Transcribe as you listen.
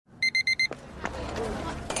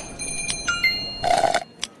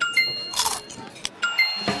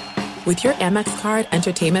With your Amex card,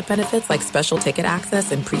 entertainment benefits like special ticket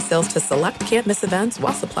access and pre-sales to select can't-miss events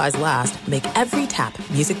while supplies last make every tap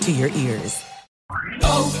music to your ears.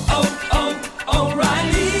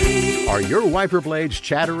 O'Reilly. Are your wiper blades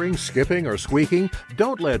chattering, skipping, or squeaking?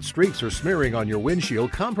 Don't let streaks or smearing on your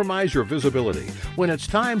windshield compromise your visibility. When it's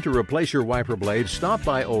time to replace your wiper blades, stop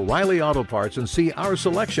by O'Reilly Auto Parts and see our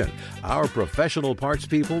selection. Our professional parts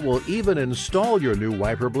people will even install your new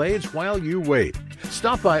wiper blades while you wait.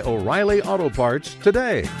 Stop by O'Reilly Auto Parts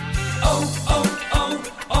today.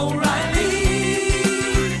 O'Reilly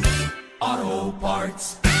Auto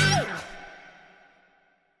Parts.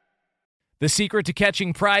 The secret to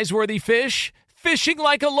catching prize-worthy fish? Fishing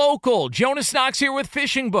like a local. Jonas Knox here with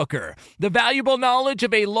Fishing Booker. The valuable knowledge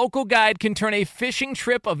of a local guide can turn a fishing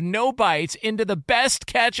trip of no bites into the best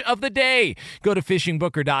catch of the day. Go to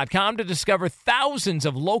fishingbooker.com to discover thousands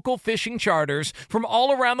of local fishing charters from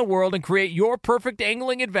all around the world and create your perfect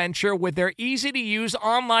angling adventure with their easy-to-use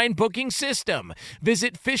online booking system.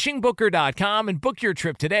 Visit fishingbooker.com and book your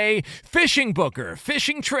trip today. Fishing Booker.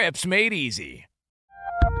 Fishing trips made easy.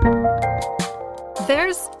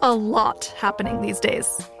 There's a lot happening these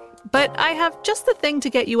days, but I have just the thing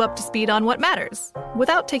to get you up to speed on what matters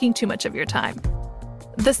without taking too much of your time.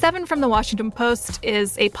 The 7 from the Washington Post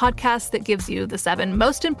is a podcast that gives you the 7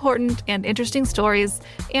 most important and interesting stories,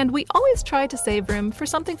 and we always try to save room for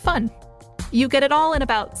something fun. You get it all in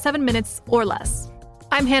about 7 minutes or less.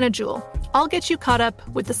 I'm Hannah Jewell. I'll get you caught up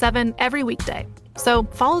with the 7 every weekday, so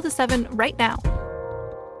follow the 7 right now.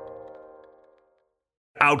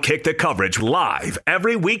 Outkick the coverage live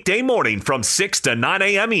every weekday morning from 6 to 9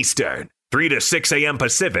 a.m. Eastern, 3 to 6 a.m.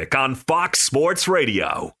 Pacific on Fox Sports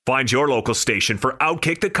Radio. Find your local station for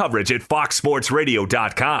Outkick the coverage at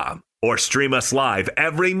foxsportsradio.com or stream us live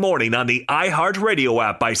every morning on the iHeartRadio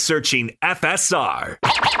app by searching FSR.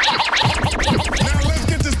 Now let's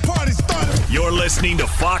get this party started. You're listening to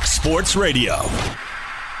Fox Sports Radio.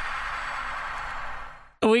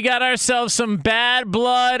 We got ourselves some bad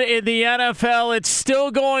blood in the NFL. It's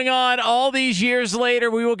still going on all these years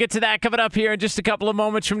later. We will get to that coming up here in just a couple of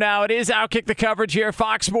moments from now. It is Outkick the coverage here,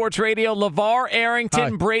 Fox Sports Radio. LeVar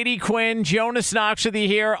Arrington, Brady Quinn, Jonas Knox with you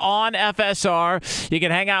here on FSR. You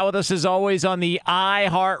can hang out with us as always on the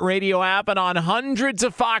iHeartRadio app and on hundreds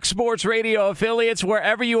of Fox Sports Radio affiliates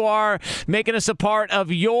wherever you are, making us a part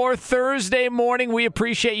of your Thursday morning. We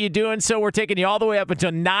appreciate you doing so. We're taking you all the way up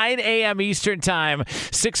until 9 a.m. Eastern time.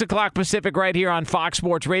 6 o'clock Pacific right here on Fox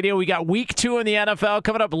Sports Radio. We got week 2 in the NFL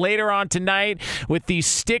coming up later on tonight with the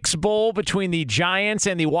Sticks Bowl between the Giants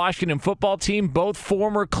and the Washington football team, both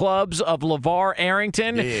former clubs of LeVar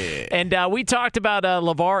Arrington. Yeah. And we talked about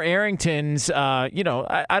LeVar Arrington's, I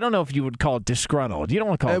don't know if you would call it disgruntled. You don't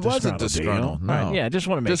want to call it disgruntled. It wasn't disgruntled, no. Right. Yeah, just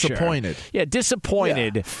want to make disappointed. Sure. Yeah,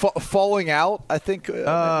 disappointed. Yeah. Falling out, I think.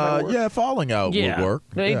 Falling out would work.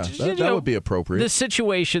 Yeah, that would be appropriate. The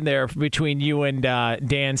situation there between you and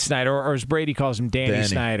Dan Snyder, or as Brady calls him, Danny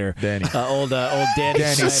Snyder. Danny. Old Danny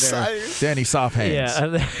Snyder. Danny Soft Hands. Yeah.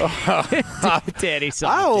 Danny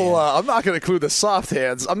Soft Hands. I'm not going to include the soft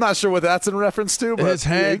hands. I'm not sure what that's in reference to. But his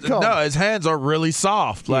hands, his hands are really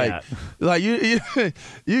soft. Like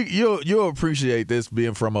you'll appreciate this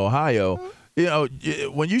being from Ohio. You know,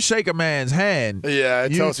 when you shake a man's hand,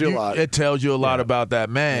 it tells you a lot. It tells you a lot about that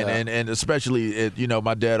man, and especially,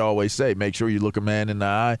 my dad always say, make sure you look a man in the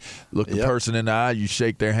eye, look the person in the eye, you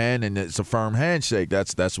shake their hand, and it's a firm handshake.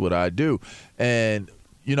 That's what I do, and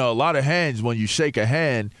a lot of hands, when you shake a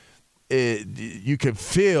hand, you can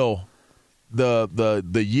feel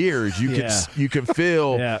the years. You can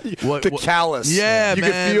feel the callus. Yeah, you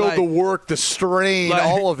man, can feel the work, the strain,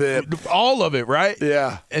 all of it, right?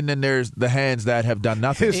 Yeah. And then there's the hands that have done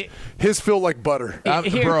nothing. His feel like butter,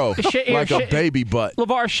 like a baby butt.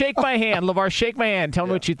 LeVar, shake my hand. LeVar, shake my hand. Tell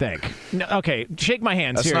me what you think. No, okay, shake my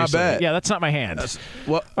hand. That's seriously. not bad. Yeah, that's not my hand.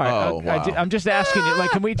 What? Right, wow. I'm just asking you.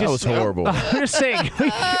 Like, can we just? That was horrible. I'm just saying.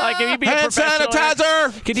 Can you be hand a professional?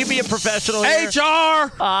 sanitizer. Can you be a professional?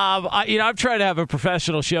 HR. I'm trying to have a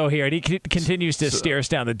professional show here, and he continues to steer us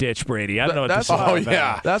down the ditch, Brady. I don't know what to say. Oh,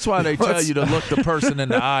 yeah. That's why they tell you to look the person in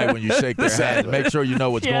the eye when you shake their hand. Make sure you know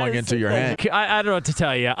what's going into your hand. I don't know what to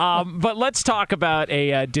tell you. But let's talk about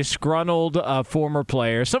a disgruntled former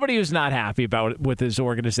player, somebody who's not happy with his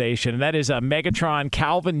organization, and that is Megatron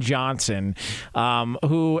Calvin Johnson,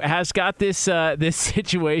 who has got this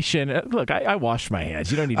situation. Look, I washed my hands.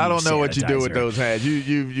 You don't need. I don't know what you do with those hands.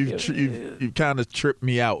 You kind of tripped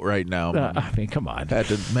me out right now. I mean, come on. Had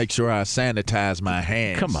to make sure I sanitize my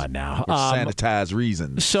hands. Come on now. For sanitize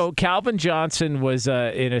reasons. So Calvin Johnson was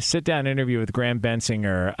in a sit-down interview with Graham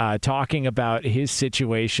Bensinger talking about his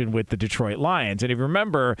situation with the Detroit Lions. And if you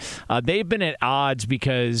remember, they've been at odds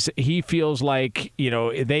because he feels like,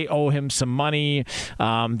 they owe him some money,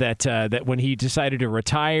 that when he decided to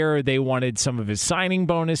retire, they wanted some of his signing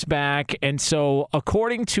bonus back. And so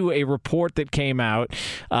according to a report that came out,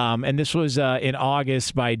 and this was in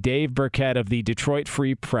August by Dave Burkett of the Detroit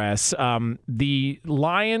Free Press, the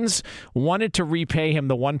Lions wanted to repay him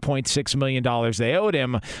the $1.6 million they owed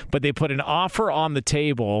him, but they put an offer on the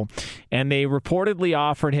table, and they reportedly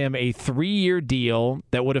offered him a 3-year deal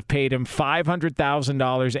that would have paid him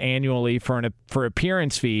 $500,000 annually for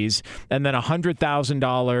appearance fees, and then a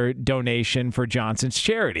 $100,000 donation for Johnson's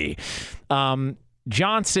charity.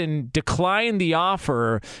 Johnson declined the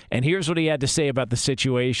offer, and here's what he had to say about the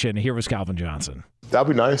situation. Here was Calvin Johnson. That'd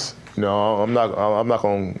be nice. I'm not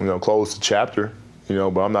going to close the chapter,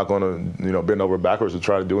 but I'm not going to bend over backwards to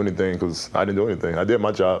try to do anything because I didn't do anything. I did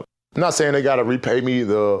my job. I'm not saying they got to repay me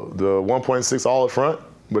the 1.6 all up front,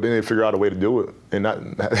 but then they figure out a way to do it and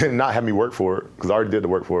not have me work for it because I already did the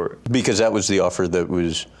work for it. Because that was the offer that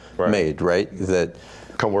was made, right? That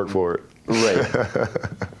come work for it. Right.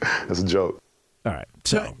 That's a joke. All right.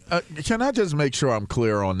 So can I just make sure I'm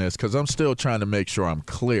clear on this? Because I'm still trying to make sure I'm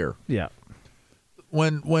clear. Yeah.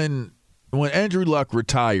 When Andrew Luck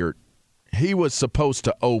retired, he was supposed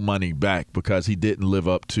to owe money back because he didn't live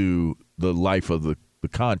up to the life of the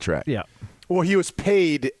contract. Yeah. Well, he was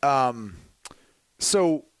paid.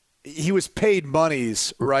 So he was paid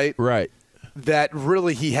monies, right? Right. That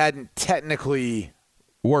really he hadn't technically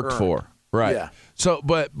worked earned. For. Right. Yeah. So,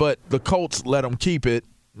 but the Colts let him keep it.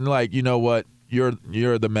 Like, you know what? You're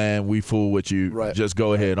the man. We fool with you. Right. Just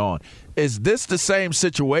go ahead on. Is this the same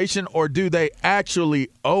situation, or do they actually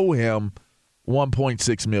owe him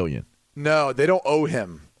 $1.6 million? No, they don't owe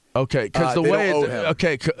him. Okay, because the way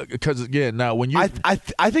because again, now when you I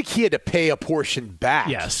think he had to pay a portion back.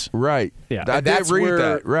 Yes. Right. Yeah. I did read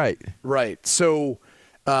that. Right. Right. So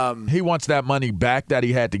he wants that money back that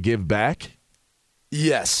he had to give back.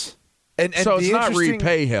 Yes. And so it's not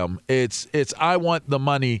repay him. It's I want the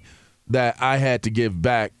money that I had to give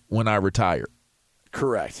back when I retired.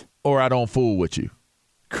 Correct. Or I don't fool with you.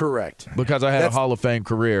 Correct. Because I had a Hall of Fame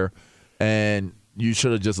career, and you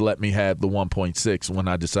should have just let me have the 1.6 when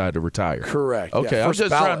I decided to retire. Correct. Okay, yeah. I'm just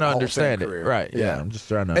trying to Hall understand it. career. Right. Yeah, I'm just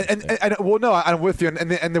trying to understand. And well, no, I'm with you.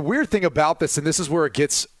 And the weird thing about this, and this is where it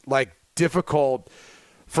gets like difficult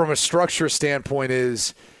from a structure standpoint,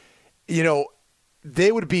 is,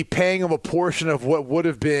 they would be paying him a portion of what would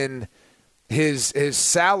have been his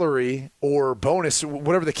salary or bonus,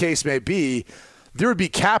 whatever the case may be. There would be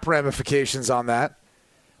cap ramifications on that.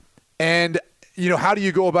 And, how do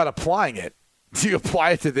you go about applying it? Do you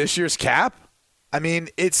apply it to this year's cap? I mean,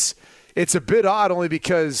 it's a bit odd only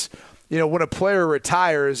because, when a player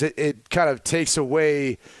retires, it kind of takes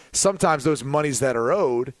away sometimes those monies that are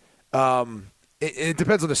owed. It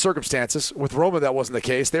depends on the circumstances. With Roman, that wasn't the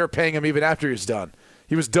case. They were paying him even after he was done.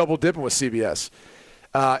 He was double dipping with CBS.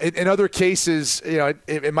 In other cases,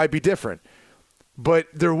 it might be different. But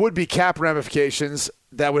there would be cap ramifications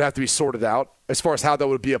that would have to be sorted out as far as how that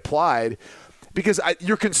would be applied. Because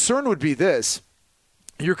your concern would be this.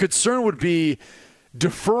 Your concern would be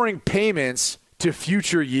deferring payments to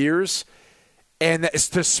future years and that's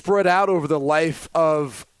to spread out over the life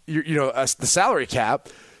of the salary cap.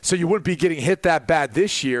 So you wouldn't be getting hit that bad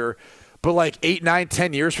this year. But like 8, 9,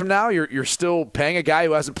 10 years from now, you're still paying a guy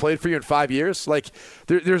who hasn't played for you in 5 years. Like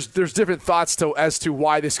there's different thoughts as to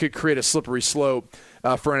why this could create a slippery slope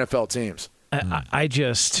for NFL teams.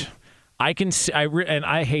 I can see, and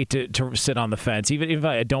I hate to sit on the fence. Even if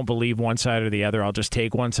I don't believe one side or the other, I'll just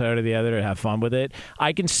take one side or the other and have fun with it.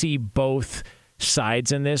 I can see both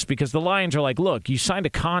sides in this because the Lions are like, look, you signed a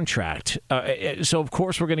contract, so of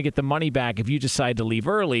course we're going to get the money back if you decide to leave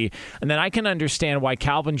early. And then I can understand why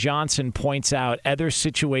Calvin Johnson points out other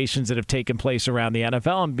situations that have taken place around the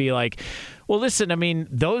NFL and be like, well, listen, I mean,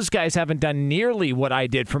 those guys haven't done nearly what I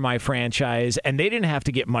did for my franchise, and they didn't have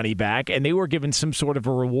to get money back, and they were given some sort of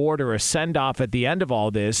a reward or a send-off at the end of all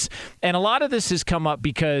this. And a lot of this has come up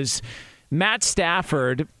because Matt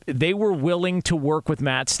Stafford, they were willing to work with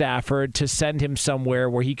Matt Stafford to send him somewhere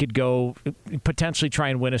where he could go potentially try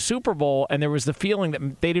and win a Super Bowl, and there was the feeling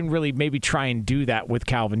that they didn't really maybe try and do that with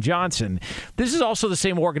Calvin Johnson. This is also the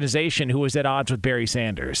same organization who was at odds with Barry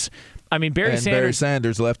Sanders. I mean, Barry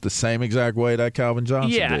Sanders left the same exact way that Calvin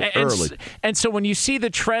Johnson did early. And so when you see the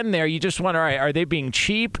trend there, you just wonder, all right, are they being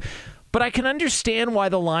cheap? But I can understand why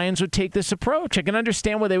the Lions would take this approach. I can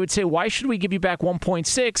understand why they would say, why should we give you back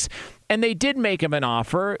 1.6? And they did make him an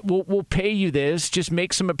offer. We'll pay you this. Just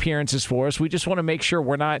make some appearances for us. We just want to make sure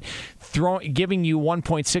we're not giving you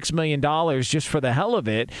 $1.6 million just for the hell of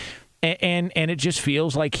it. And it just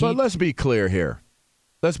feels like But let's be clear here.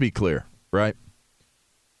 Let's be clear, right?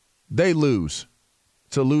 They lose.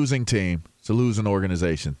 It's a losing team. It's a losing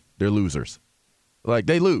organization. They're losers. Like,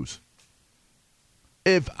 they lose.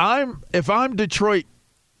 If I'm Detroit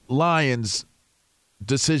Lions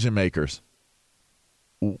decision makers,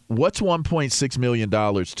 what's $1.6 million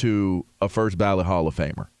to a first ballot Hall of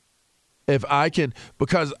Famer?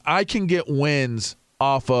 Because I can get wins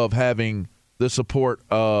off of having the support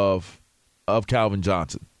of Calvin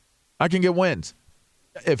Johnson. I can get wins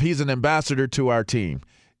if he's an ambassador to our team,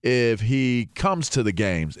 if he comes to the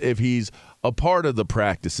games, if he's a part of the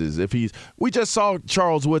practices, we just saw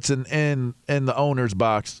Charles Woodson in the owner's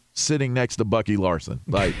box sitting next to Bucky Larson.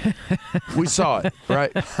 Like, we saw it,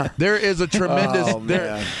 right? There is a tremendous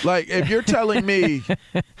if you're telling me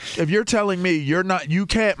you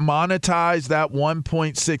can't monetize that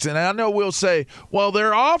 1.6, and I know we'll say, well,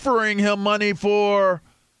 they're offering him money for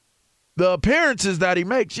the appearances that he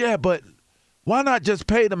makes. Yeah, but why not just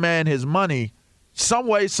pay the man his money some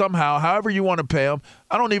way, somehow, however you want to pay him?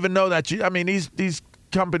 I don't even know that these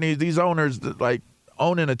companies, these owners, like,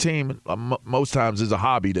 owning a team most times is a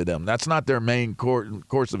hobby to them. That's not their main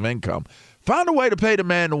course of income. Find a way to pay the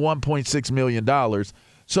man the $1.6 million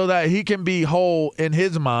so that he can be whole in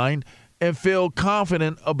his mind and feel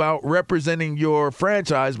confident about representing your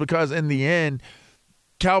franchise, because in the end,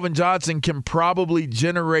 Calvin Johnson can probably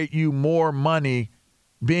generate you more money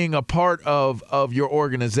being a part of your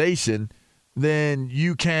organization than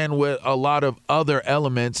you can with a lot of other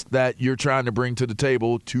elements that you're trying to bring to the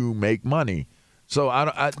table to make money. So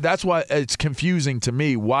that's why it's confusing to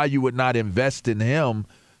me why you would not invest in him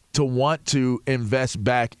to want to invest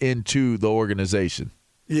back into the organization.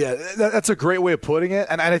 Yeah, that's a great way of putting it.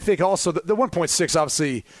 And I think also the 1.6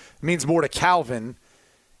 obviously means more to Calvin,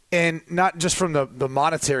 and not just from the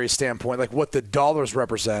monetary standpoint, like what the dollars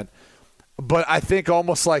represent, but I think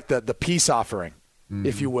almost like the peace offering,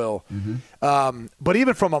 if you will. Mm-hmm. But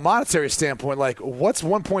even from a monetary standpoint, like, what's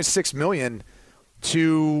 $1.6 million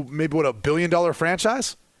to maybe a $1 billion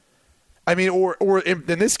franchise? I mean, or in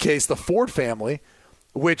this case, the Ford family,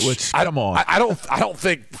 which come on, I don't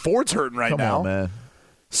think Ford's hurting right now. Come on, man.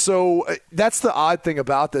 So that's the odd thing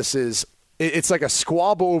about this is it's like a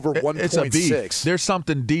squabble over 1.6. There's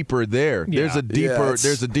something deeper there. Yeah.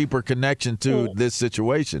 There's a deeper connection to this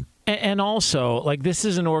situation. And also, like, this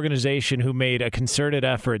is an organization who made a concerted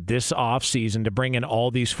effort this offseason to bring in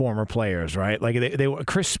all these former players, right? Like, they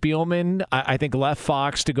Chris Spielman, I think, left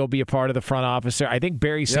Fox to go be a part of the front office there. I think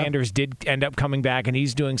Barry Sanders did end up coming back, and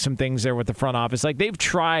he's doing some things there with the front office. Like, they've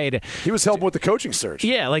tried. He was helping with the coaching search.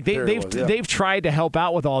 Yeah, like they've tried to help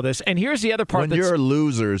out with all this. And here's the other part. When you're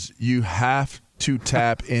losers, you have to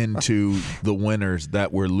tap into the winners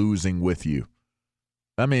that were losing with you.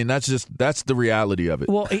 I mean, that's the reality of it.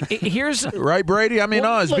 Well, here's right, Brady. I mean,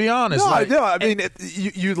 let's be honest.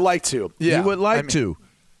 You'd like to. Yeah, you would like to.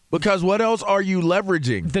 Because what else are you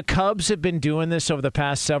leveraging? The Cubs have been doing this over the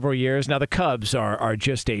past several years. Now the Cubs are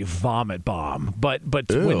just a vomit bomb. But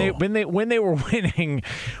when they were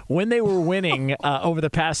winning over the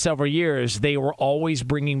past several years, they were always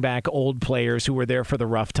bringing back old players who were there for the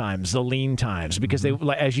rough times, the lean times, because they,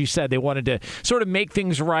 as you said, they wanted to sort of make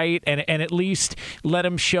things right and at least let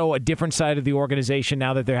them show a different side of the organization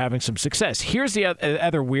now that they're having some success. Here's the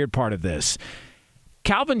other weird part of this.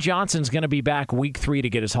 Calvin Johnson's going to be back week 3 to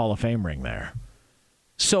get his Hall of Fame ring there.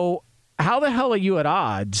 So how the hell are you at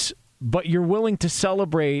odds, but you're willing to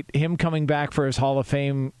celebrate him coming back for his Hall of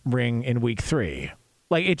Fame ring in week 3?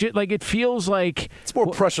 It feels like it's more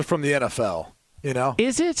pressure from the NFL. You know,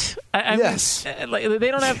 is it? Yes. They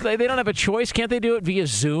don't have a choice. Can't they do it via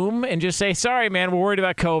Zoom and just say, "Sorry, man, we're worried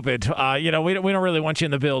about COVID. We don't really want you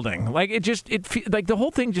in the building." Like the whole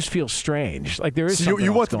thing just feels strange. Like there is. So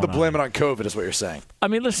you want them to blame it on COVID, is what you're saying? I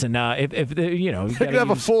mean, listen. If you could have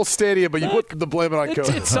a full stadium, but you want them to blame it on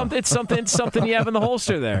COVID. It's something you have in the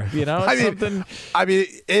holster there. You know. I mean,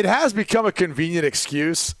 it has become a convenient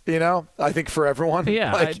excuse. You know, I think for everyone.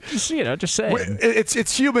 Yeah. Just saying.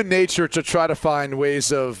 It's human nature to try to find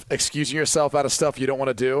ways of excusing yourself out of stuff you don't want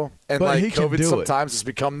to do, and COVID sometimes has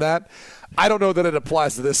become that. I don't know that it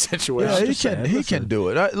applies to this situation. Yeah, he can do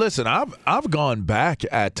it. Listen, I've gone back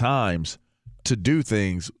at times to do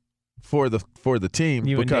things for the team.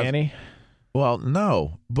 And Danny? Well,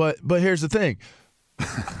 no, but here's the thing: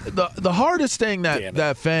 the hardest thing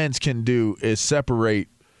that fans can do is separate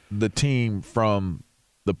the team from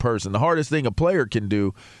the person. The hardest thing a player can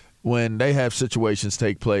do when they have situations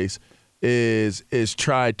take place is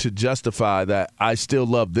try to justify that I still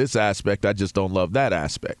love this aspect, I just don't love that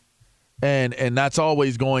aspect. And that's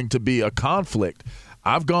always going to be a conflict.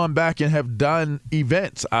 I've gone back and have done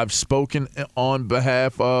events. I've spoken on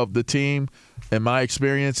behalf of the team and my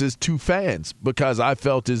experiences to fans because I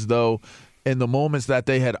felt as though in the moments that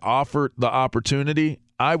they had offered the opportunity,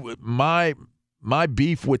 my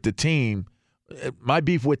beef with the team, my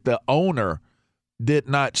beef with the owner did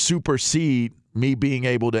not supersede me being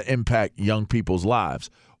able to impact young people's lives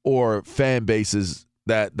or fan bases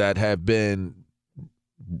that have been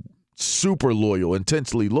super loyal,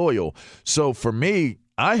 intensely loyal. So for me,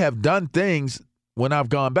 I have done things when I've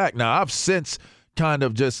gone back. Now, I've since kind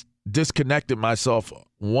of just disconnected myself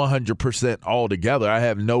 100% altogether. I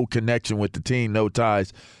have no connection with the team, no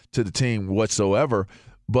ties to the team whatsoever.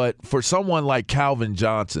 But for someone like Calvin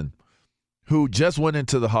Johnson, who just went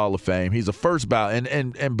into the Hall of Fame, he's a first ballot.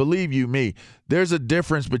 And believe you me, there's a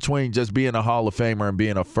difference between just being a Hall of Famer and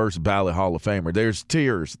being a first ballot Hall of Famer. There's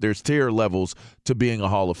tiers. There's tier levels to being a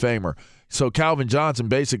Hall of Famer. So Calvin Johnson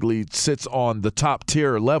basically sits on the top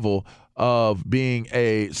tier level of being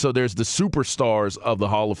so there's the superstars of the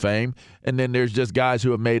Hall of Fame, and then there's just guys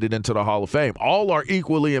who have made it into the Hall of Fame. All are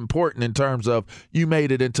equally important in terms of you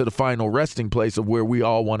made it into the final resting place of where we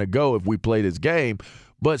all want to go if we play this game.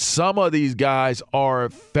 But some of these guys are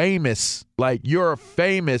famous, like you're a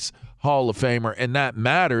famous Hall of Famer, and that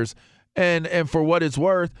matters. And for what it's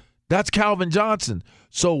worth, that's Calvin Johnson.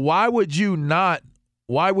 So why would you not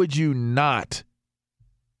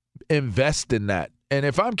invest in that? And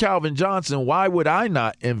if I'm Calvin Johnson, why would I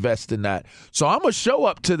not invest in that? So I'm going to show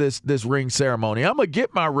up to this ring ceremony. I'm going to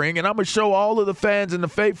get my ring, and I'm going to show all of the fans and the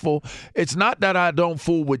faithful, it's not that I don't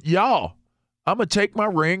fool with y'all. I'm going to take my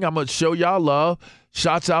ring. I'm going to show y'all love.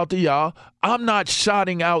 Shots out to y'all. I'm not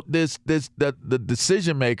shouting out the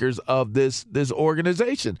decision makers of this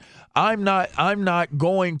organization. I'm not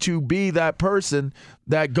going to be that person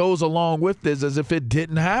that goes along with this as if it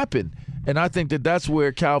didn't happen. And I think that's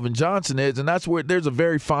where Calvin Johnson is, and that's where there's a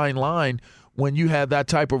very fine line when you have that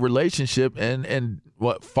type of relationship and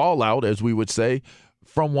what fallout, as we would say,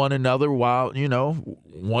 from one another while,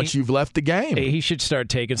 once you've left the game. He should start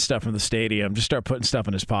taking stuff from the stadium. Just start putting stuff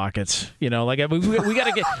in his pockets. We got to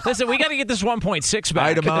get we got to get this 1.6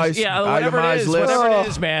 back. Itemized whatever it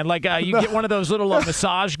is, man. Like you get one of those little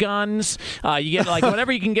massage guns. You get like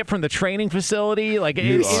whatever you can get from the training facility. Like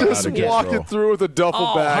just walking through with a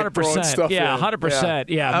duffel bag, 100%. Yeah, 100%.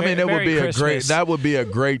 Yeah. I mean, it would be a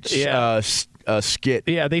great skit.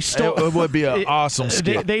 Yeah, they stole. It would be an awesome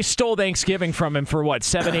skit. They stole Thanksgiving from him for what,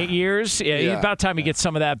 7-8 years? Yeah, about time he gets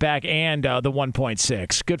some of that back and the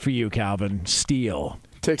 1.6. Good for you, Calvin. Steal.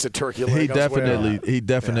 Takes a turkey leg. He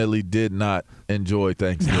definitely did not enjoy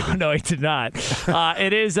Thanksgiving. No, he did not.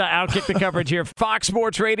 It is Outkick the Coverage here, Fox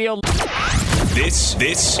Sports Radio. This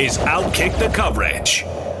is Outkick the Coverage.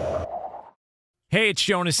 Hey, it's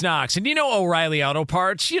Jonas Knox, and O'Reilly Auto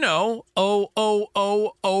Parts,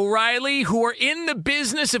 O'Reilly, who are in the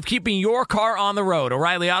business of keeping your car on the road.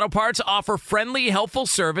 O'Reilly Auto Parts offer friendly, helpful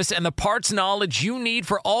service and the parts knowledge you need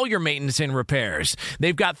for all your maintenance and repairs.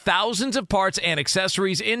 They've got thousands of parts and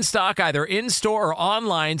accessories in stock, either in-store or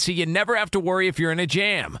online, so you never have to worry if you're in a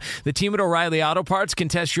jam. The team at O'Reilly Auto Parts can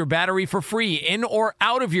test your battery for free, in or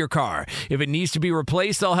out of your car. If it needs to be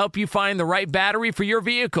replaced, they'll help you find the right battery for your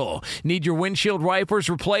vehicle. Need your windshield wipers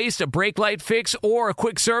replaced, a brake light fix, or a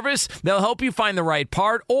quick service? They'll help you find the right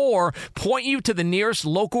part or point you to the nearest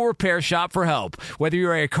local repair shop for help. Whether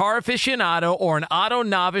you're a car aficionado or an auto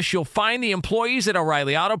novice, you'll find the employees at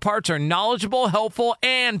O'Reilly Auto Parts are knowledgeable, helpful,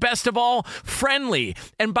 and best of all, friendly.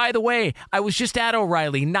 And by the way, I was just at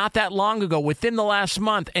O'Reilly not that long ago, within the last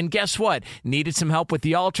month, and guess what? Needed some help with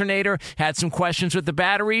the alternator, had some questions with the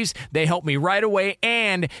batteries. They helped me right away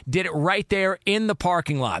and did it right there in the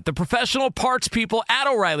parking lot. The professional parts people at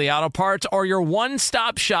O'Reilly Auto Parts are your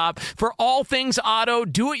one-stop shop for all things auto,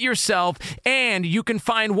 do-it-yourself, and you can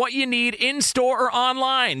find what you need in-store or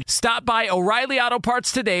online. Stop by O'Reilly Auto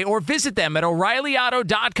Parts today or visit them at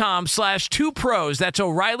O'ReillyAuto.com/2pros. That's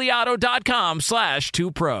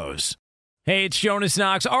O'ReillyAuto.com/2pros. Hey, it's Jonas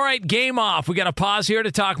Knox. All right, game off. We got to pause here to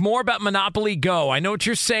talk more about Monopoly Go. I know what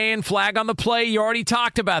you're saying, flag on the play. You already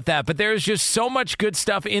talked about that, but there's just so much good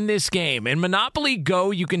stuff in this game. In Monopoly Go,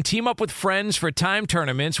 you can team up with friends for time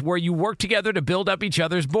tournaments where you work together to build up each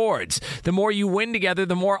other's boards. The more you win together,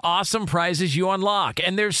 the more awesome prizes you unlock.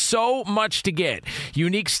 And there's so much to get.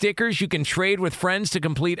 Unique stickers you can trade with friends to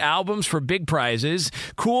complete albums for big prizes.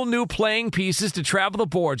 Cool new playing pieces to travel the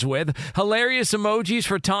boards with. Hilarious emojis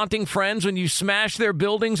for taunting friends when you you smash their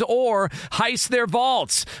buildings or heist their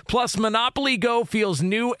vaults. Plus, Monopoly Go feels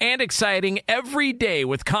new and exciting every day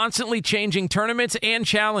with constantly changing tournaments and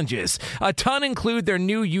challenges. A ton include their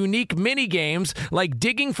new unique mini games like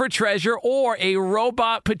digging for treasure or a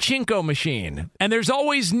robot pachinko machine. And there's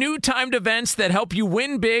always new timed events that help you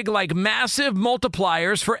win big, like massive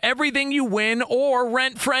multipliers for everything you win or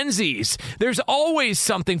rent frenzies. There's always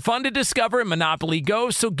something fun to discover in Monopoly Go,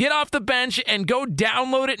 so get off the bench and go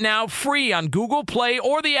download it now free on Google Play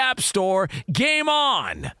or the App Store. Game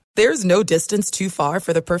on! There's no distance too far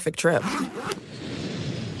for the perfect trip.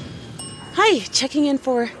 Hi, checking in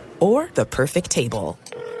for... Or the perfect table.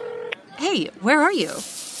 Hey, where are you?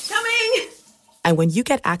 Coming! And when you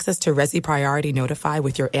get access to Resi Priority Notify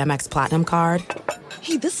with your Amex Platinum card...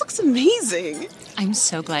 Hey, this looks amazing. I'm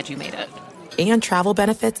so glad you made it. And travel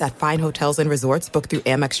benefits at fine hotels and resorts booked through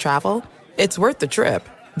Amex Travel, it's worth the trip.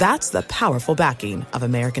 That's the powerful backing of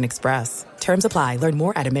American Express. Terms apply. Learn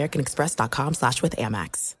more at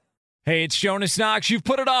americanexpress.com/withAmex. Hey, it's Jonas Knox. You've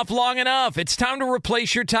put it off long enough. It's time to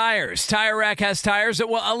replace your tires. Tire Rack has tires that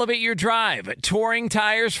will elevate your drive. Touring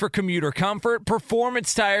tires for commuter comfort,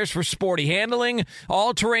 performance tires for sporty handling,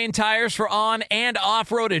 all-terrain tires for on- and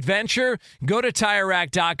off-road adventure. Go to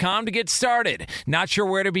TireRack.com to get started. Not sure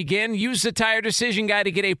where to begin? Use the Tire Decision Guide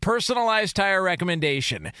to get a personalized tire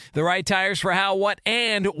recommendation. The right tires for how, what,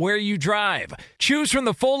 and where you drive. Choose from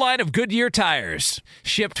the full line of Goodyear tires.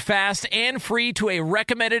 Shipped fast and free to a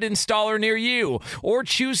recommended installer near you, or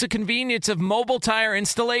choose the convenience of mobile tire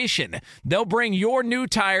installation. They'll bring your new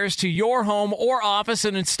tires to your home or office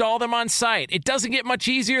and install them on site. It doesn't get much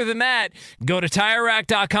easier than that. Go to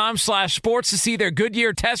TireRack.com/sports to see their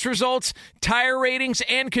Goodyear test results, tire ratings,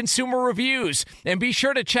 and consumer reviews. And be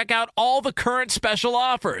sure to check out all the current special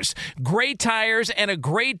offers. Great tires and a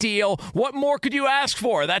great deal. What more could you ask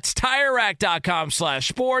for? That's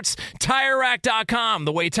TireRack.com/sports. TireRack.com,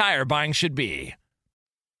 the way tire buying should be.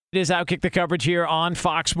 It is Outkick the Coverage here on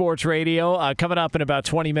Fox Sports Radio. Coming up in about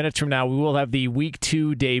 20 minutes from now, we will have the Week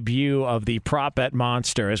 2 debut of the Prop Bet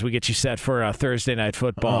Monster as we get you set for Thursday Night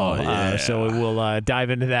Football. So we will dive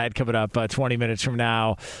into that coming up 20 minutes from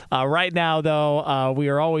now. Right now, though, we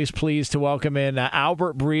are always pleased to welcome in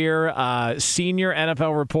Albert Breer, senior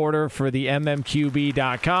NFL reporter for the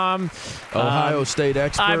MMQB.com. Ohio State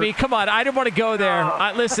expert. I mean, come on. I didn't want to go there.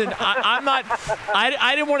 Listen, I'm not.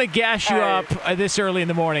 I didn't want to gas you up this early in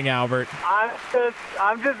the morning, Albert. I'm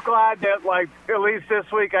just glad that, like, at least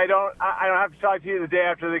this week I don't have to talk to you the day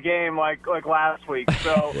after the game like last week.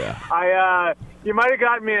 So yeah. You might have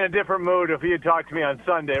gotten me in a different mood if you had talked to me on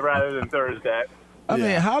Sunday rather than Thursday. I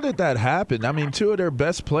mean, how did that happen? I mean, two of their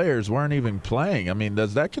best players weren't even playing. I mean,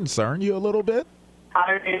 does that concern you a little bit?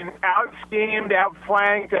 I mean, out-schemed,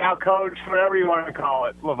 out-flanked, out-coached, whatever you want to call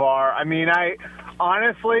it, LeVar. I mean,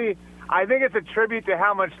 honestly, I think it's a tribute to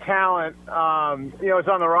how much talent, is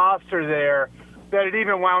on the roster there, that it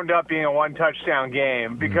even wound up being a one-touchdown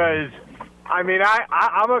game. Because, I mean,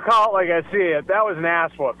 I'm going to call it like I see it. That was an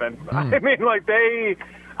ass-whooping. I mean, like, they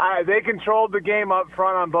controlled the game up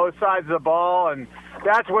front on both sides of the ball, and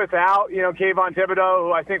that's without, Kayvon Thibodeau,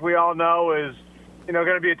 who I think we all know is, going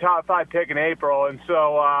to be a top 5 pick in April. And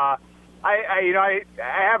so I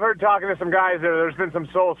have heard talking to some guys there's been some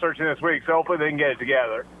soul searching this week, so hopefully they can get it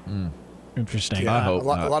together. Interesting. Yeah, I hope a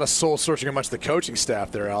lot of soul searching amongst the coaching staff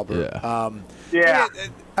there, Albert. Yeah.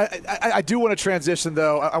 I do want to transition,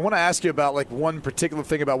 though. I want to ask you about like one particular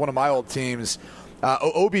thing about one of my old teams,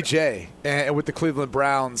 OBJ, and with the Cleveland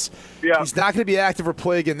Browns. Yeah. He's not going to be active or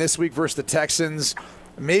play again this week versus the Texans.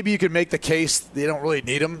 Maybe you could make the case they don't really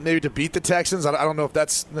need him, maybe to beat the Texans. I don't know if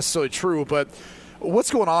that's necessarily true, but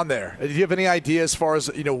what's going on there? Do you have any idea as far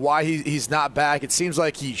as why he's not back? It seems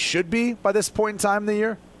like he should be by this point in time in the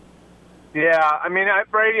year. Yeah, I mean,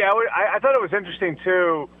 Brady, I thought it was interesting,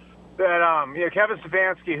 too, that Kevin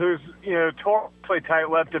Stefanski, who's notoriously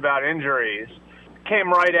tight-lipped about injuries,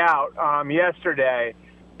 came right out yesterday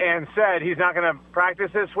and said he's not going to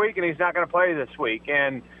practice this week and he's not going to play this week.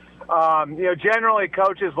 And, generally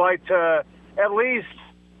coaches like to at least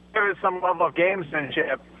give it some level of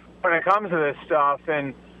gamesmanship when it comes to this stuff.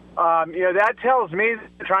 And, that tells me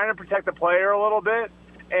they're trying to protect the player a little bit.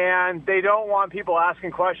 And they don't want people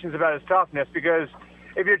asking questions about his toughness, because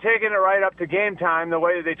if you're taking it right up to game time the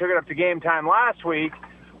way that they took it up to game time last week,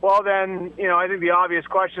 well, then, I think the obvious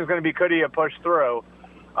question is going to be, could he have pushed through?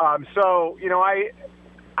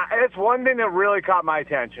 It's one thing that really caught my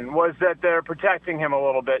attention was that they're protecting him a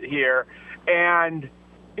little bit here. And,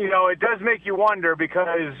 it does make you wonder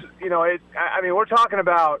because, we're talking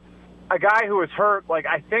about a guy who was hurt, like,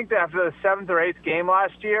 I think that after the 7th or 8th game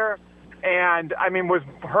last year. and I mean was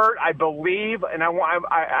hurt, I believe, and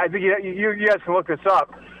I think you guys can look this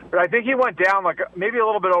up, but I think he went down like maybe a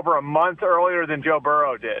little bit over a month earlier than Joe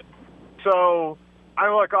Burrow did. So I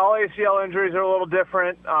mean, look, all ACL injuries are a little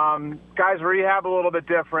different. Guys rehab a little bit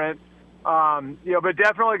different, but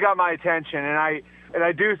definitely got my attention, and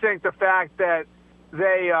I do think the fact that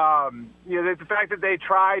they they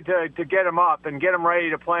tried to get him up and get him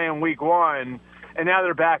ready to play in week 1, and now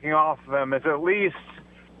they're backing off of him is at least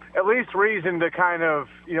reason to kind of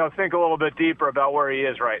think a little bit deeper about where he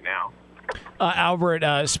is right now.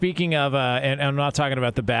 Albert, speaking of, and I'm not talking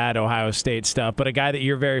about the bad Ohio State stuff, but a guy that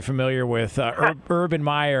you're very familiar with, Urban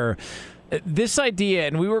Meyer. This idea,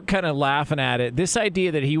 and we were kind of laughing at it, this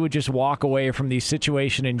idea that he would just walk away from the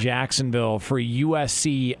situation in Jacksonville for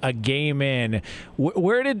USC a game in,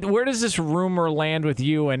 where does this rumor land with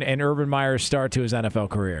you and Urban Meyer's start to his NFL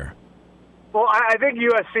career? Well, I think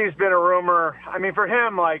USC's been a rumor. I mean, for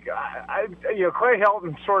him, like, Clay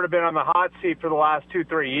Helton's sort of been on the hot seat for the last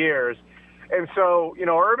 2-3 years. And so,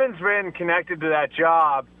 Urban's been connected to that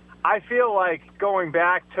job. I feel like going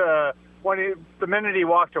back to the minute he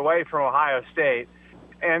walked away from Ohio State.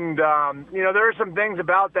 And, there are some things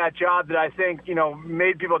about that job that I think,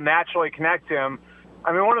 made people naturally connect to him.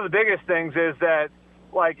 I mean, one of the biggest things is that,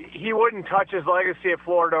 like, he wouldn't touch his legacy at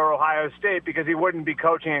Florida or Ohio State because he wouldn't be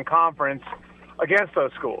coaching in conference against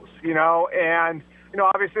those schools, And,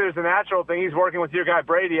 obviously there's a natural thing. He's working with your guy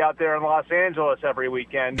Brady out there in Los Angeles every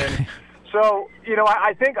weekend. And so,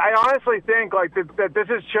 I honestly think, like, that this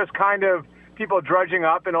is just kind of people drudging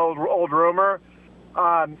up an old rumor.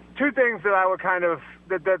 Two things that I would kind of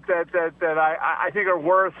that I think are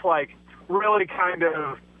worth like really kind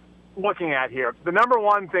of looking at here. The number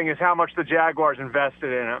one thing is how much the Jaguars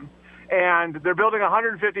invested in him, and they're building a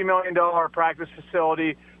 $150 million practice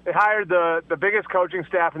facility. They hired the biggest coaching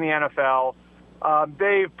staff in the NFL.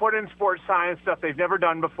 They've put in sports science stuff they've never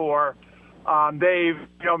done before. They've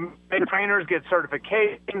made trainers get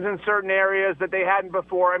certifications in certain areas that they hadn't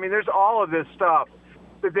before. I mean, there's all of this stuff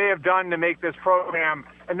that they have done to make this program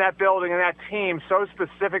and that building and that team so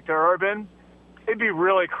specific to Urban. It'd be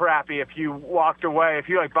really crappy if you walked away, if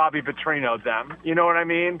you like Bobby Petrino'd them. You know what I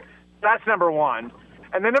mean? That's number one.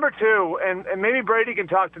 And then number two, and maybe Brady can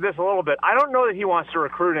talk to this a little bit, I don't know that he wants to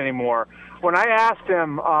recruit anymore. When I asked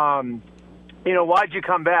him, why'd you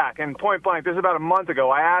come back? And point blank, this is about a month ago,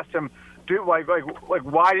 I asked him,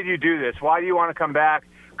 why did you do this? Why do you want to come back?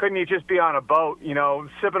 Couldn't you just be on a boat,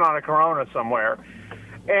 sipping on a Corona somewhere?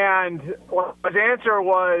 And his answer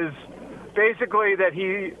was basically that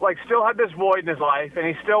he still had this void in his life and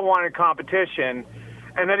he still wanted competition,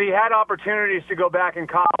 and that he had opportunities to go back in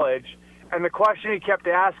college. And the question he kept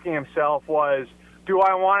asking himself was, do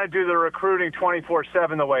I want to do the recruiting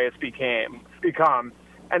 24/7 the way it's become?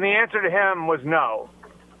 And the answer to him was no.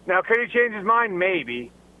 Now, could he change his mind?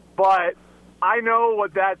 Maybe. But I know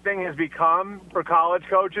what that thing has become for college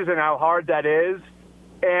coaches and how hard that is.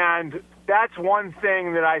 And that's one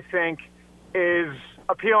thing that I think is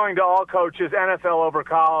appealing to all coaches, NFL over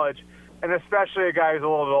college, and especially a guy who's a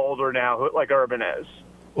little bit older now, like Urban is.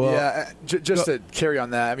 Well, yeah, just to carry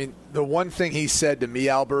on that, I mean, the one thing he said to me,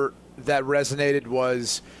 Albert, that resonated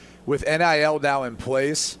was with NIL now in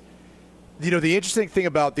place, the interesting thing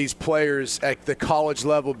about these players at the college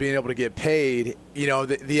level being able to get paid,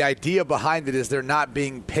 the idea behind it is they're not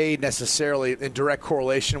being paid necessarily in direct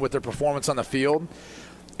correlation with their performance on the field.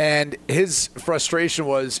 And his frustration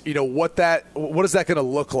was, what is that going to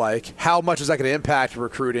look like? How much is that going to impact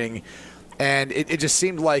recruiting? And it just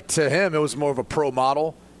seemed like to him it was more of a pro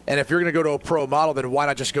model. And if you're going to go to a pro model, then why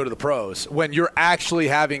not just go to the pros? When you're actually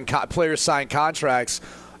having players sign contracts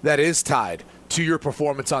that is tied to your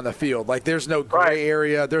performance on the field. Like, there's no gray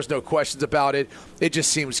area. There's no questions about it. It just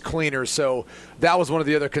seems cleaner. So that was one of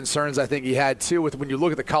the other concerns I think he had, too, with when you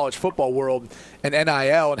look at the college football world and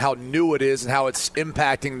NIL and how new it is and how it's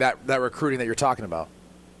impacting that recruiting that you're talking about.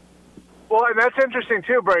 Well, and that's interesting,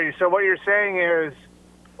 too, Brady. So what you're saying is,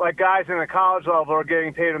 like, guys in the college level are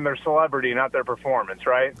getting paid on their celebrity, not their performance,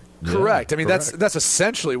 right? Yeah, correct. I mean, correct. That's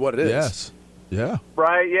essentially what it is. Yes. Yeah.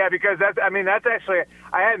 Right. Yeah. Because that's actually,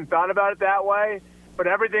 I hadn't thought about it that way, but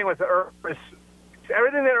everything that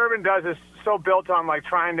Urban does is so built on like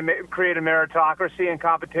trying to create a meritocracy and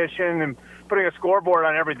competition and putting a scoreboard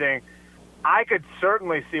on everything. I could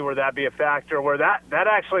certainly see where that'd be a factor. Where that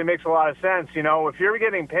actually makes a lot of sense. If you're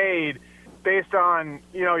getting paid based on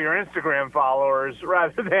your Instagram followers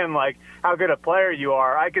rather than like how good a player you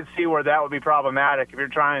are, I could see where that would be problematic if you're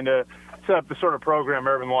trying to set up the sort of program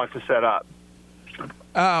Urban wants to set up.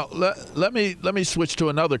 Let me switch to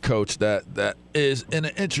another coach that is in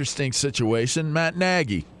an interesting situation. Matt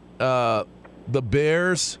Nagy, the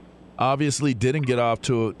Bears. Obviously didn't get off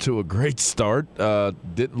to a great start.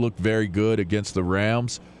 Didn't look very good against the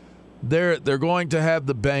Rams. They're going to have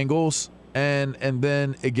the Bengals, and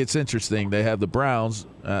then it gets interesting. They have the Browns,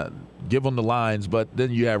 give them the lines, but then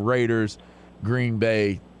you have Raiders, Green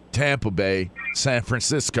Bay, Tampa Bay, San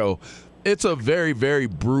Francisco. It's a very, very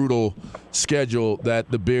brutal schedule that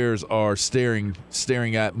the Bears are staring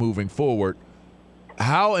at moving forward.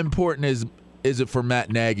 How important is it for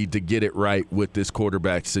Matt Nagy to get it right with this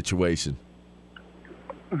quarterback situation?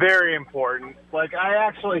 Very important. Like, I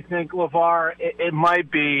actually think, LeVar, it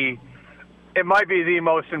might be the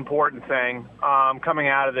most important thing coming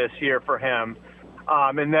out of this year for him.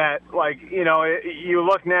 In that, like, you know, you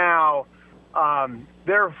look now,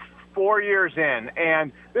 they're 4 years in,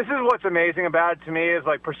 and this is what's amazing about it to me is,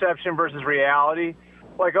 like, perception versus reality.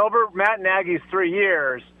 Like, over Matt Nagy's 3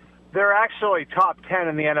 years, they're actually top 10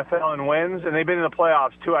 in the NFL in wins, and they've been in the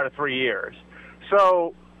playoffs 2 out of 3 years.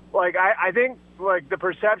 So, like, I think, like, the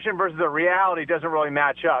perception versus the reality doesn't really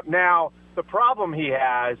match up. Now, the problem he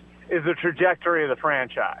has is the trajectory of the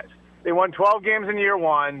franchise. They won 12 games in year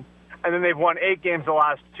one, and then they've won 8 games the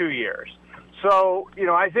last 2 years. So, you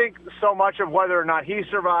know, I think so much of whether or not he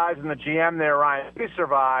survives and the GM there, Ryan, he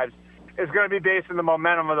survives, is going to be based on the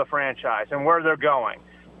momentum of the franchise and where they're going.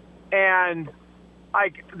 And,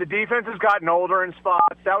 like, the defense has gotten older in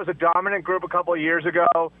spots. That was a dominant group a couple of years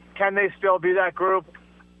ago. Can they still be that group?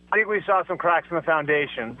 I think we saw some cracks in the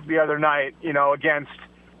foundation the other night, you know, against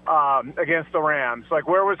the Rams. Like,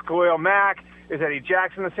 where was Khalil Mack? Is Eddie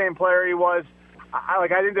Jackson the same player he was? I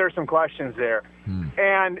think there's some questions there.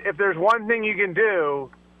 And if there's one thing you can do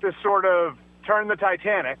to sort of turn the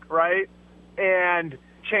Titanic, right, and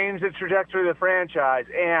change the trajectory of the franchise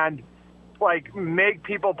and, like, make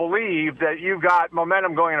people believe that you've got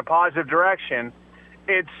momentum going in a positive direction,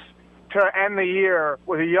 it's to end the year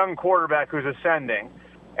with a young quarterback who's ascending.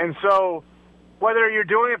 And so whether you're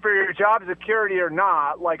doing it for your job security or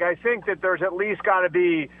not, like, I think that there's at least got to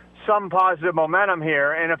be some positive momentum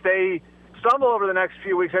here. And if they stumble over the next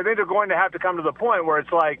few weeks, I think they're going to have to come to the point where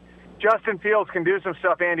it's like Justin Fields can do some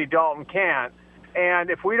stuff Andy Dalton can't. And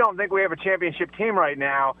if we don't think we have a championship team right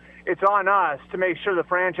now, it's on us to make sure the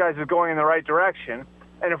franchise is going in the right direction.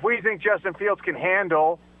 And if we think Justin Fields can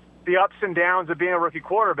handle the ups and downs of being a rookie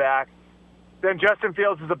quarterback, then Justin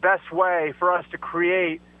Fields is the best way for us to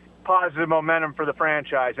create positive momentum for the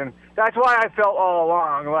franchise. And that's why I felt all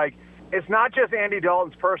along, like, it's not just Andy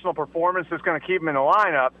Dalton's personal performance that's going to keep him in the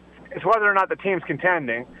lineup. It's whether or not the team's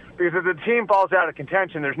contending. Because if the team falls out of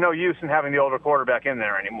contention, there's no use in having the older quarterback in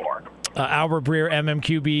there anymore. Albert Breer,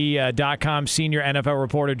 MMQB.com, senior NFL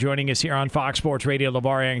reporter, joining us here on Fox Sports Radio.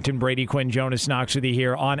 LeVar Arrington, Brady Quinn, Jonas Knox with you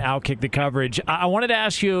here on Outkick the Coverage. I wanted to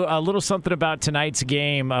ask you a little something about tonight's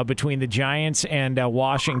game between the Giants and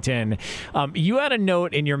Washington. You had a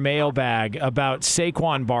note in your mailbag about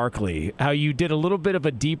Saquon Barkley, how you did a little bit of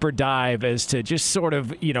a deeper dive as to just sort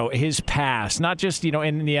of, you know, his past, not just, you know,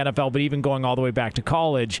 in the NFL, but even going all the way back to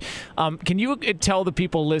college. Can you tell the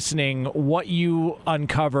people listening what you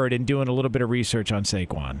uncovered in doing a little bit of research on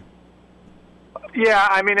Saquon? Yeah,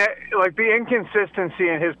 I mean, like, the inconsistency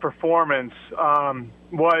in his performance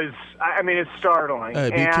was, I mean, it's startling.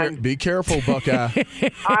 Hey, be careful, Buckeye.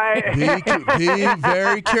 Be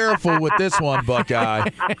very careful with this one, Buckeye.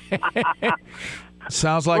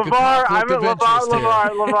 Sounds like LeVar, a conflict of interest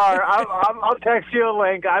LeVar, I'll text you a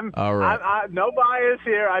link. All right. No bias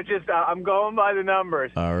here. I'm going by the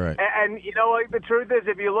numbers. All right. And you know, like, the truth is,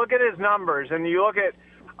 if you look at his numbers and you look at,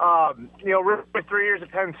 you know, really 3 years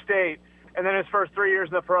at Penn State and then his first 3 years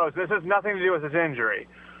in the pros, this has nothing to do with his injury.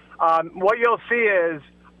 What you'll see is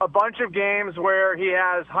a bunch of games where he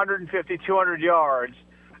has 150, 200 yards,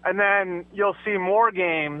 and then you'll see more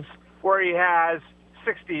games where he has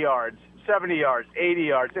 60 yards, 70 yards, 80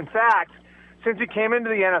 yards. In fact, since he came into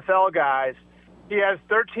the NFL, guys, he has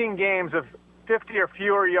 13 games of 50 or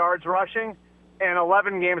fewer yards rushing and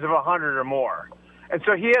 11 games of 100 or more. And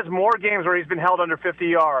so he has more games where he's been held under 50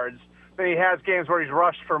 yards than he has games where he's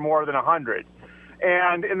rushed for more than 100.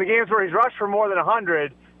 And in the games where he's rushed for more than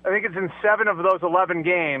 100, I think it's in 7 of those 11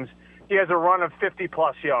 games, he has a run of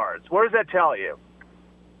 50-plus yards. What does that tell you?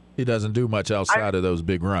 He doesn't do much outside of those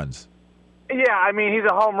big runs. Yeah, I mean, he's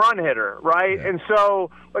a home run hitter, right? Yeah. And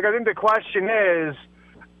so, like, I think the question is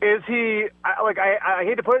he, like, I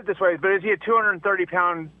hate to put it this way, but is he a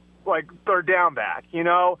 230-pound, like, third down back, you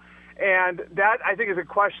know? And that, I think, is a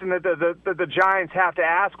question that the Giants have to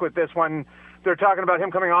ask with this one. They're talking about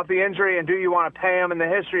him coming off the injury, and do you want to pay him in the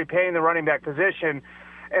history of paying the running back position?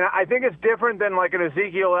 And I think it's different than, like, an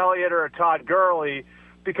Ezekiel Elliott or a Todd Gurley,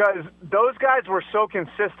 because those guys were so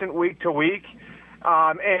consistent week to week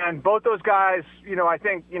And both those guys, I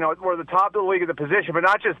think, were the top of the league at the position. But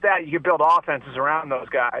not just that, you could build offenses around those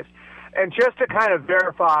guys. And just to kind of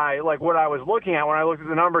verify, what I was looking at when I looked at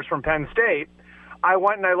the numbers from Penn State, I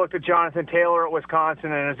went and I looked at Jonathan Taylor at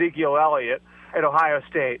Wisconsin and Ezekiel Elliott at Ohio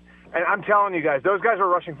State. And I'm telling you guys, those guys were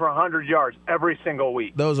rushing for 100 yards every single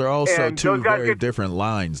week. Those are also two very different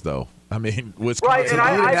lines, though. I mean, Wisconsin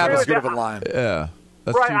didn't have as good of a line. Yeah,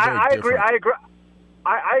 that's right. two very I agree. different.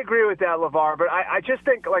 I agree with that, LeVar. But I just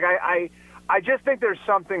think, I just think there's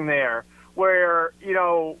something there where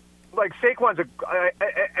Saquon's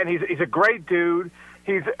and he's a great dude.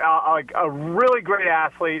 He's a really great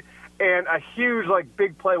athlete and a huge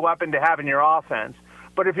big play weapon to have in your offense.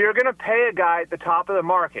 But if you're going to pay a guy at the top of the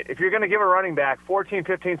market, if you're going to give a running back $14,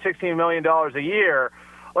 $15, $16 million a year,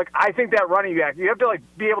 I think that running back, you have to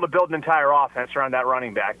be able to build an entire offense around that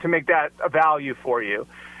running back to make that a value for you.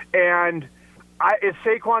 And is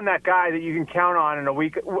Saquon that guy that you can count on in a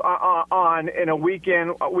week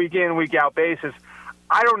in, week out basis?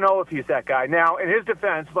 I don't know if he's that guy. Now, in his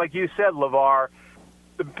defense, like you said, LeVar,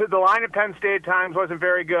 the line at Penn State at times wasn't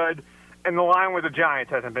very good. And the line with the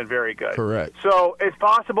Giants hasn't been very good. Correct. So it's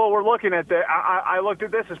possible we're looking at that. I looked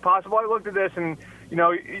at this. It's possible I looked at this, and you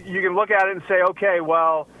can look at it and say, okay,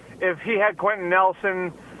 well, if he had Quentin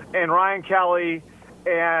Nelson and Ryan Kelly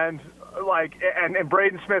and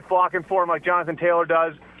Braden Smith blocking for him like Jonathan Taylor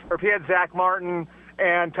does, or if he had Zach Martin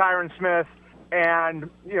and Tyron Smith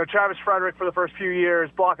and Travis Frederick for the first few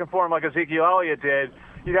years blocking for him like Ezekiel Elliott did,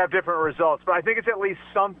 you'd have different results. But I think it's at least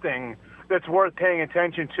something that's worth paying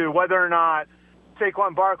attention to, whether or not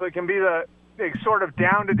Saquon Barkley can be the sort of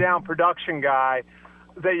down-to-down production guy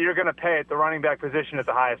that you're going to pay at the running back position at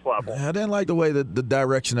the highest level. I didn't like the way the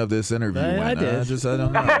direction of this interview went. I did. I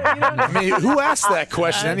don't know. I mean, who asked that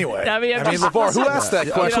question anyway? LeVar, who asked that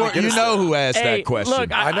question? You know who asked that question.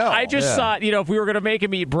 Look, I know. I just thought, if we were going to make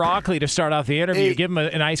him eat broccoli to start off the interview, give him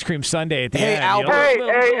an ice cream sundae at the end. Albert.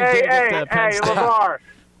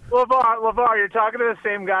 LeVar, you're talking to the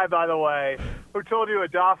same guy, by the way, who told you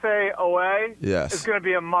Odafe Owe is going to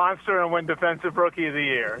be a monster and win Defensive Rookie of the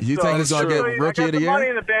Year. You think he's going to get Rookie of the Year? I got money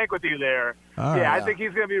in the bank with you there. I think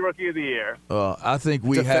he's going to be Rookie of the Year. Well, I think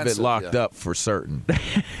we have it locked up for certain.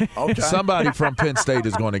 Okay. Somebody from Penn State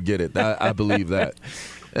is going to get it. I believe that.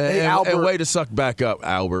 And way to suck back up,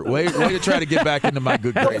 Albert. Way to try to get back into my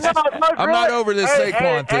good graces. I'm not over this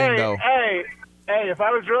Saquon thing, though. Hey, if I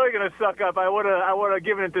was really going to suck up, I would have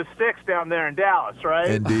given it to Sticks down there in Dallas, right?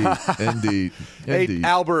 Indeed. Hey,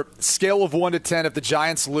 Albert, scale of 1 to 10, if the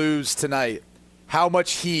Giants lose tonight, how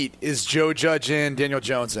much heat is Joe Judge in, Daniel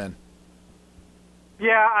Jones in?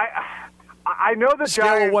 Yeah, I know the scale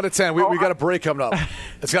Giants. Of 1 to 10. We got a break coming up.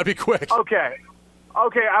 It's got to be quick. Okay.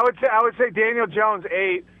 I would say Daniel Jones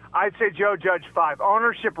 8. I'd say Joe Judge 5.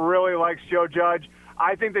 Ownership really likes Joe Judge.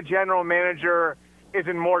 I think the general manager is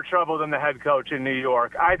in more trouble than the head coach in New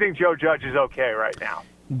York. I think Joe Judge is okay right now.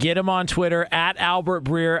 Get him on Twitter, at Albert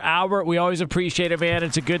Breer. Albert, we always appreciate it, man.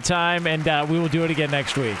 It's a good time, and we will do it again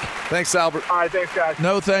next week. Thanks, Albert. All right, thanks, guys.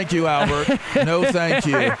 No, thank you, Albert. No, thank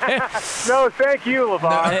you. No, thank you,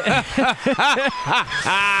 LeVar.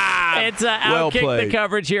 It's Outkick the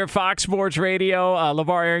coverage here, Fox Sports Radio.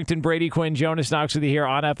 LeVar Arrington, Brady Quinn, Jonas Knox with you here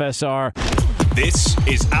on FSR. This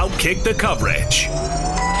is Outkick the coverage.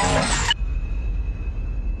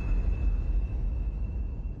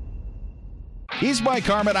 He's Mike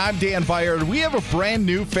Harmon. I'm Dan Beyer. We have a brand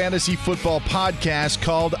new fantasy football podcast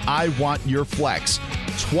called I Want Your Flex.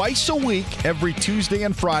 Twice a week, every Tuesday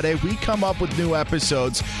and Friday, we come up with new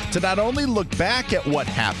episodes to not only look back at what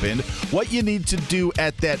happened, what you need to do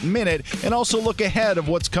at that minute, and also look ahead of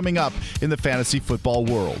what's coming up in the fantasy football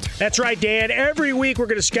world. That's right, Dan. Every week, we're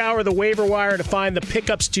going to scour the waiver wire to find the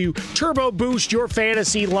pickups to turbo boost your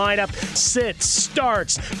fantasy lineup, sits,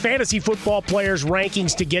 starts, fantasy football players'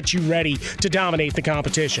 rankings to get you ready to dominate the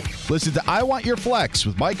competition. Listen to I Want Your Flex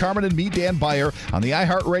with Mike Harmon and me, Dan Beyer, on the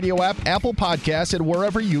iHeartRadio app, Apple Podcasts, and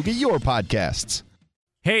wherever you get your podcasts.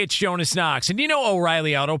 Hey, it's Jonas Knox, and you know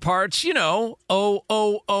O'Reilly Auto Parts. You know,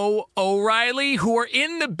 O'Reilly, who are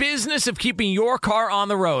in the business of keeping your car on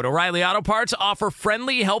the road. O'Reilly Auto Parts offer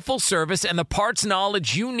friendly, helpful service and the parts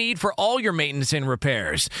knowledge you need for all your maintenance and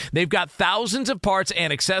repairs. They've got thousands of parts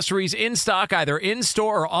and accessories in stock, either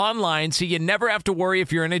in-store or online, so you never have to worry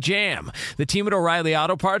if you're in a jam. The team at O'Reilly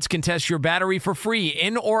Auto Parts can test your battery for free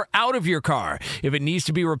in or out of your car. If it needs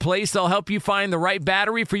to be replaced, they'll help you find the right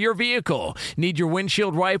battery for your vehicle. Need your windshield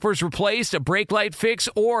windshield wipers replaced, a brake light fix,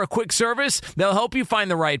 or a quick service, they'll help you find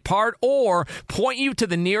the right part or point you to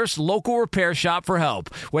the nearest local repair shop for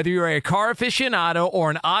help. Whether you're a car aficionado or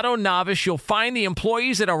an auto novice, you'll find the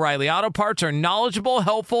employees at O'Reilly Auto Parts are knowledgeable,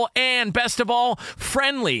 helpful, and best of all,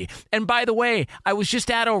 friendly. And by the way, I was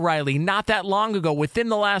just at O'Reilly not that long ago, within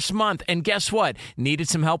the last month, and guess what? Needed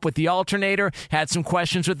some help with the alternator, had some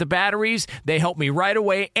questions with the batteries. They helped me right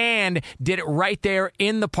away and did it right there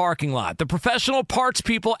in the parking lot. The professional parts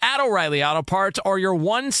people at O'Reilly Auto Parts are your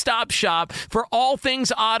one-stop shop for all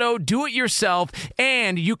things auto, do-it-yourself,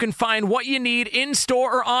 and you can find what you need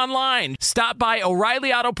in-store or online. Stop by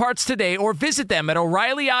O'Reilly Auto Parts today or visit them at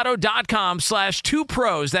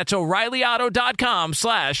O'ReillyAuto.com/2pros. That's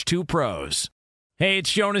O'ReillyAuto.com/2pros. Hey,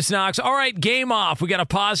 it's Jonas Knox. All right, game off. We got to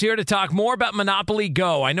pause here to talk more about Monopoly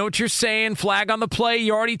Go. I know what you're saying, flag on the play.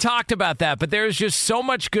 You already talked about that, but there's just so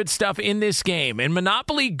much good stuff in this game. In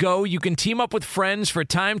Monopoly Go, you can team up with friends for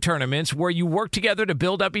time tournaments where you work together to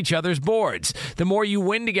build up each other's boards. The more you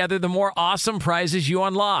win together, the more awesome prizes you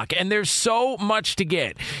unlock. And there's so much to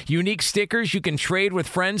get. Unique stickers you can trade with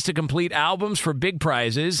friends to complete albums for big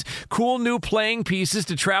prizes. Cool new playing pieces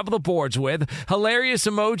to travel the boards with. Hilarious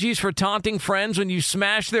emojis for taunting friends when you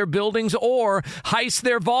smash their buildings or heist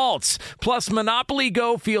their vaults. Plus, Monopoly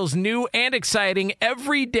Go feels new and exciting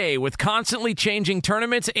every day with constantly changing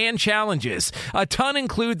tournaments and challenges. A ton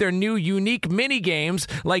include their new unique mini games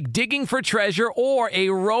like digging for treasure or a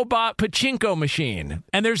robot pachinko machine.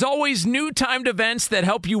 And there's always new timed events that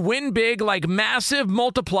help you win big, like massive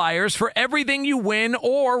multipliers for everything you win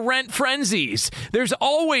or rent frenzies. There's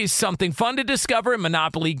always something fun to discover in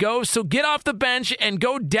Monopoly Go, so get off the bench and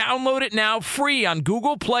go download it now free on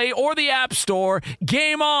Google Play or the App Store.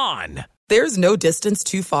 Game on! There's no distance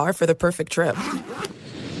too far for the perfect trip.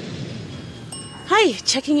 Hi,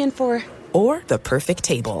 checking in for... Or the perfect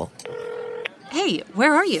table. Hey,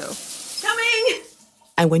 where are you? Coming!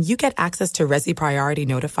 And when you get access to Resi Priority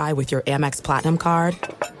Notify with your Amex Platinum card...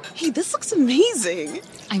 Hey, this looks amazing!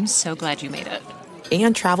 I'm so glad you made it.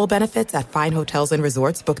 And travel benefits at fine hotels and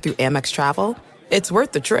resorts booked through Amex Travel, it's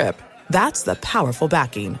worth the trip. That's the powerful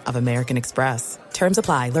backing of American Express. Terms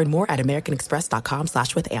apply. Learn more at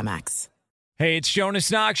americanexpress.com/withAmex. Hey, it's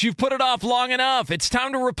Jonas Knox. You've put it off long enough. It's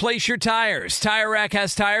time to replace your tires. Tire Rack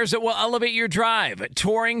has tires that will elevate your drive.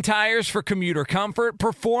 Touring tires for commuter comfort,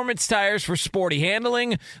 performance tires for sporty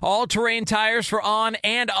handling, all-terrain tires for on-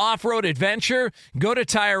 and off-road adventure. Go to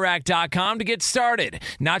TireRack.com to get started.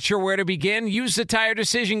 Not sure where to begin? Use the Tire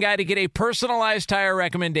Decision Guide to get a personalized tire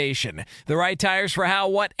recommendation. The right tires for how,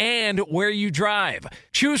 what, and where you drive.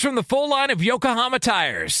 Choose from the full line of Yokohama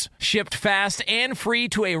tires. Shipped fast and free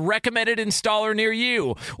to a recommended installer near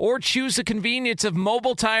you, or choose the convenience of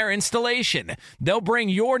mobile tire installation. They'll bring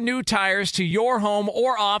your new tires to your home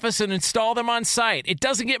or office and install them on site. It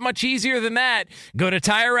doesn't get much easier than that. Go to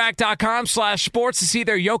TireRack.com/sports to see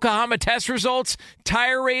their Yokohama test results,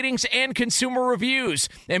 tire ratings, and consumer reviews.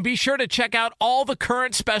 And be sure to check out all the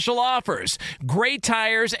current special offers. Great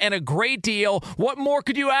tires and a great deal. What more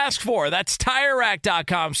could you ask for? That's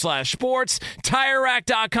TireRack.com/sports.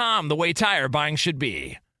 TireRack.com, the way tire buying should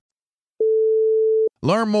be.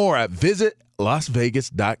 Learn more at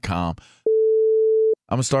visitlasvegas.com. I'm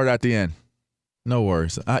going to start at the end. No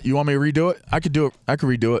worries. You want me to redo it? I could do it. I could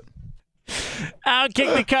redo it.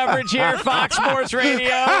 Outkick the coverage here, Fox Sports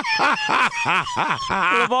Radio.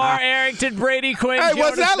 LeVar Arrington, Brady Quinn, hey,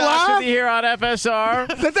 was that live? Here on FSR.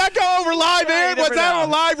 Did that go over live, Aaron? Was that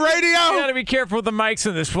on live radio? You got to be careful with the mics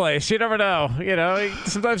in this place. You never know. You know,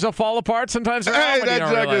 sometimes they'll fall apart. Sometimes they're Hey, that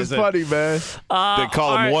joke is funny, man. They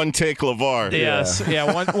call him One Take LeVar. Yes,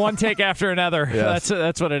 yeah, one take after another. Yes.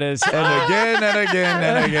 That's what it is. And again and again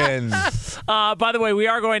and again. By the way, we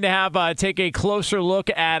are going to have take a closer look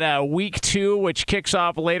at Week 2, which kicks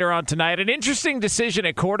off later on tonight. An interesting decision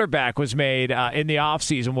at quarterback was made in the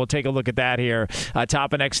offseason. We'll take a look at that here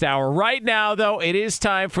top of next hour. Right now, though, it is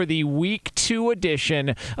time for the Week 2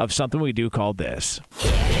 edition of something we do called this.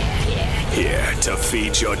 Here to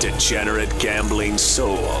feed your degenerate gambling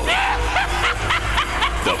soul.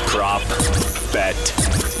 The Prop Bet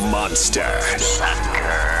Monster.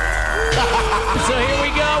 So here we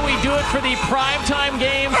go. We do it for the primetime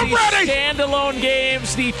games, the standalone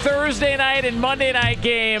games, the Thursday night and Monday night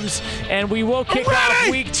games, and we will kick off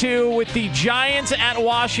Week 2 with the Giants at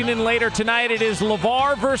Washington later tonight. It is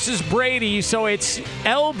LeVar versus Brady, so it's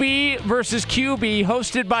LB versus QB,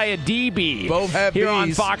 hosted by a DB. Both have here B's.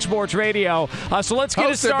 on Fox Sports Radio. So let's get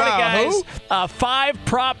it Hosted started, by guys. who? 5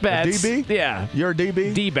 prop bets. DB? Yeah. You're a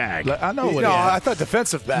DB? D-bag. I know what No, I thought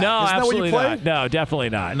defensive back. No, Isn't that what absolutely you play? not. No, definitely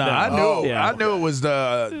not. No, I I knew it was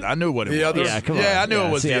the. I knew what it was. Yeah, come on. I knew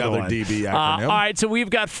it was the other one. DB acronym. All right, so we've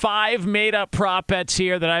got 5 made-up prop bets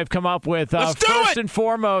here that I've come up with. Let's do first it! and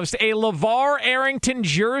foremost, a LeVar Arrington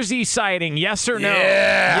jersey sighting. Yes or no?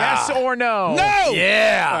 Yeah. Yes or no? No.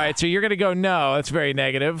 Yeah. All right, so you're going to go no. That's very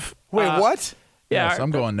negative. Wait, what? Yeah, Yes,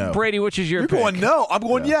 I'm going no. Brady, which is your You're pick? going no. I'm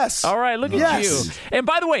going yes. All right, look at Yes. you. And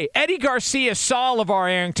by the way, Eddie Garcia saw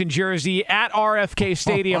LeVar Arrington jersey at RFK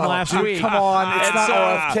Stadium last Dude, week. come on, it's not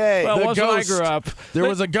RFK. Well, it The wasn't when I ghost. grew up. There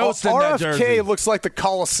was a ghost in that jersey. RFK looks like the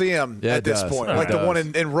Coliseum Yeah, at it this does. point, It like the does. one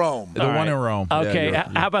in Rome. The one in Rome. Okay, Yeah,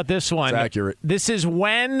 how about this one? It's accurate. This is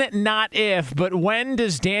when, not if, but when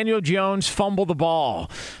does Daniel Jones fumble the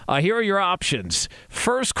ball? Here are your options.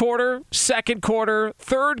 First quarter, second quarter,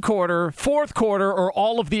 third quarter, fourth quarter, or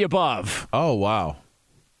all of the above. Oh, wow.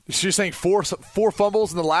 So you're saying four fumbles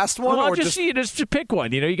in the last one? Well, or just pick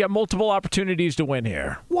one. You got multiple opportunities to win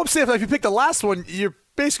here. Well, I'm saying if you pick the last one, you're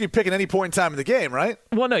basically picking any point in time in the game, right?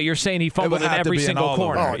 Well, no, you're saying he fumbled would in have to every be in single all of them.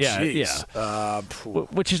 corner. Oh, yeah, jeez. yeah.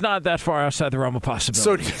 Which is not that far outside the realm of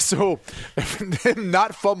possibility. So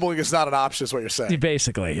not fumbling is not an option, is what you're saying.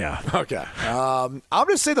 Basically, yeah. Okay. I'm going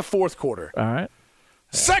to say the fourth quarter. All right.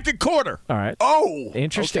 Second quarter. All right. Oh,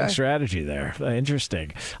 interesting okay. strategy there.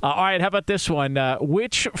 Interesting. All right, how about this one?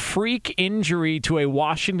 Which freak injury to a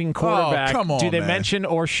Washington quarterback come on, do they man. mention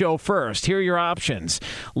or show first? Here are your options.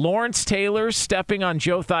 Lawrence Taylor stepping on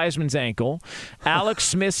Joe Theismann's ankle, Alex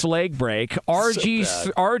Smith's leg break,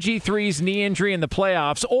 RG3's knee injury in the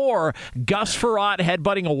playoffs, or Gus Frerotte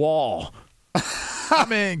headbutting a wall. I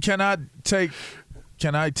mean, can I take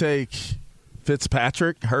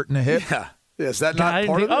Fitzpatrick hurting the hip? Yeah. Is that not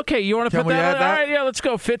part of it? Okay, you want to Can put we that add on? that? All right, yeah, let's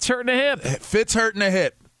go. Fitz hurting a hip. Fitz hurting the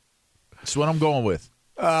hip. That's what I'm going with.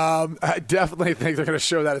 I definitely think they're going to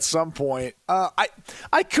show that at some point.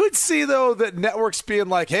 I could see, though, that networks being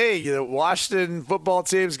like, hey, the Washington football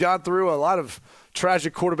team's gone through a lot of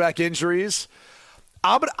tragic quarterback injuries.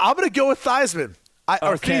 I'm gonna go with Theismann.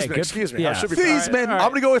 Thiesman, excuse me. Yeah. I should be Thiesman. I'm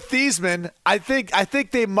going to go with Thiesman. I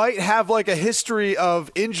think they might have like a history of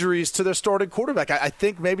injuries to their starting quarterback. I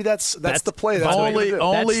think maybe that's the play. That's what they're gonna do.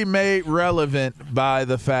 Only made relevant by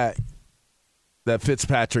the fact that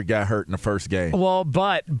Fitzpatrick got hurt in the first game. Well,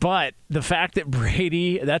 but the fact that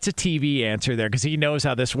Brady, that's a TV answer there because he knows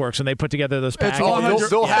how this works when they put together those packages.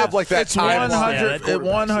 They'll have like that It's time.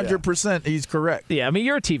 100%. He's correct. Yeah, I mean,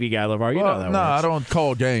 you're a TV guy, LeVar. You know that No, works. I don't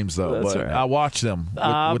call games, though. That's but all right. I watch them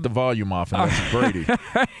with the volume off, and that's Brady.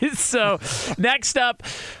 So, next up,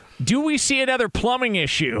 do we see another plumbing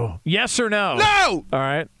issue? Yes or no? No! All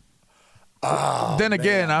right. Then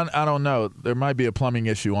again, I don't know. There might be a plumbing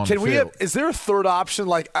issue on the field. Is there a third option?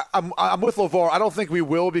 Like I'm with LeVar. I don't think we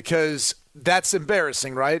will because that's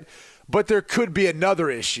embarrassing, right? But there could be another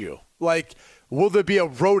issue. Like, will there be a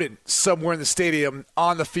rodent somewhere in the stadium,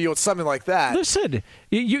 on the field, something like that? Listen,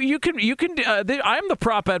 you can. I'm the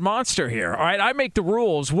prop bet monster here. All right, I make the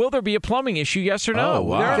rules. Will there be a plumbing issue? Yes or no? Oh,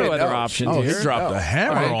 wow. There are no Okay, other no. options Oh, here. he dropped a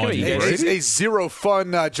hammer All right, on come you, on, guys. A zero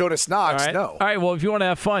fun Jonas Knox. All right. No. All right. Well, if you want to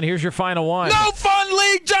have fun, here's your final one. No fun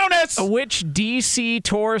league, Jonas! Which DC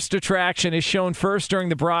tourist attraction is shown first during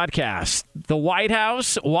the broadcast? The White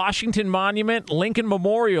House, Washington Monument, Lincoln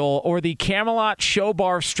Memorial, or the Camelot Show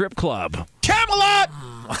Bar Strip Club? Camelot!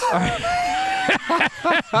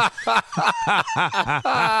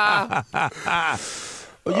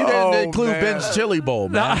 Well, you didn't include Ben's Chili Bowl,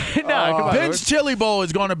 man. No, come on. Ben's Chili Bowl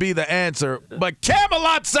is going to be the answer, but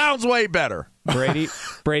Camelot sounds way better. Brady,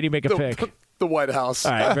 make a pick. The White House.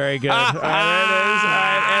 All right, very good. All right, there it is. All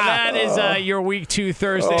right, and that is your Week 2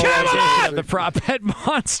 Thursday edition of the Prop Bet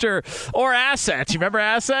Monster or Assets. You remember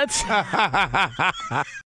Assets?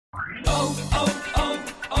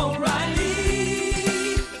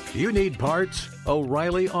 O'Reilly. You need parts?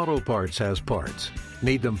 O'Reilly Auto Parts has parts.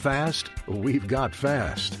 Need them fast? We've got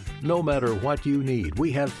fast. No matter what you need,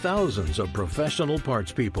 we have thousands of professional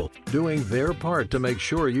parts people doing their part to make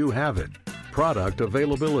sure you have it. Product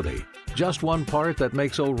availability. Just one part that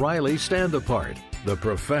makes O'Reilly stand apart. The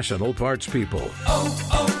professional parts people.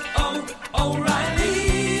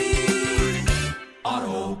 O'Reilly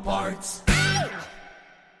Auto Parts.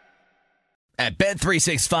 At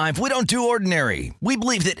Bet365, we don't do ordinary. We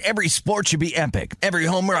believe that every sport should be epic. Every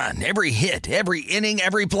home run, every hit, every inning,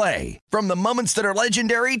 every play. From the moments that are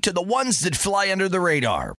legendary to the ones that fly under the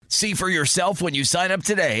radar. See for yourself when you sign up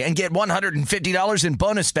today and get $150 in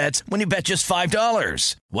bonus bets when you bet just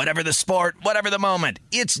 $5. Whatever the sport, whatever the moment,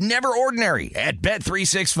 it's never ordinary at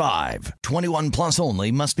Bet365. 21 plus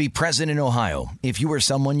only. Must be present in Ohio. If you or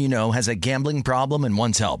someone you know has a gambling problem and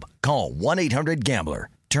wants help, call 1-800-GAMBLER.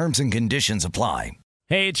 Terms and conditions apply.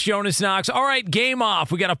 Hey, it's Jonas Knox. All right, game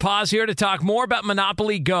off. We got to pause here to talk more about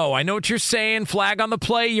Monopoly Go. I know what you're saying, flag on the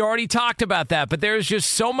play. You already talked about that, but there's just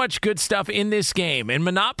so much good stuff in this game. In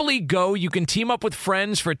Monopoly Go, you can team up with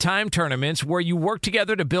friends for time tournaments where you work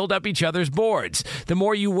together to build up each other's boards. The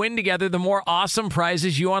more you win together, the more awesome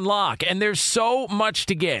prizes you unlock. And there's so much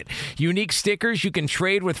to get. Unique stickers you can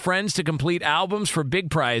trade with friends to complete albums for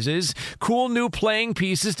big prizes. Cool new playing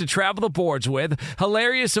pieces to travel the boards with.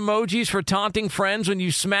 Hilarious emojis for taunting friends when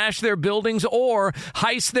you smash their buildings or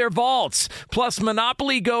heist their vaults. Plus,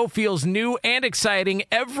 Monopoly Go feels new and exciting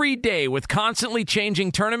every day with constantly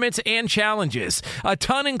changing tournaments and challenges. A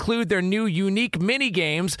ton include their new unique mini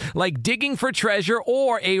games like digging for treasure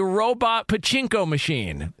or a robot pachinko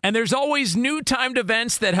machine. And there's always new timed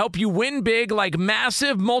events that help you win big, like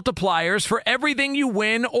massive multipliers for everything you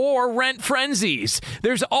win or rent frenzies.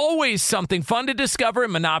 There's always something fun to discover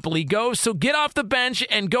in Monopoly Go, so get off the bench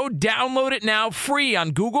and go download it now free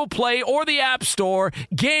on Google Play or the App Store.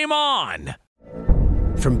 Game on!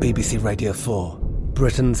 From BBC Radio 4,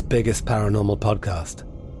 Britain's biggest paranormal podcast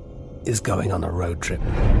is going on a road trip.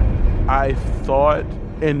 I thought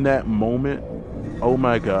in that moment, oh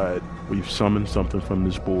my God, we've summoned something from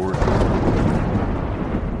this board.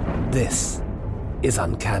 This is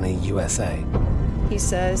Uncanny USA. He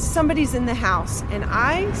says, somebody's in the house, and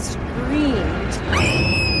I screamed.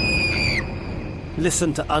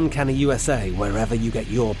 Listen to Uncanny USA wherever you get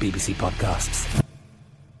your BBC podcasts,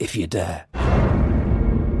 if you dare.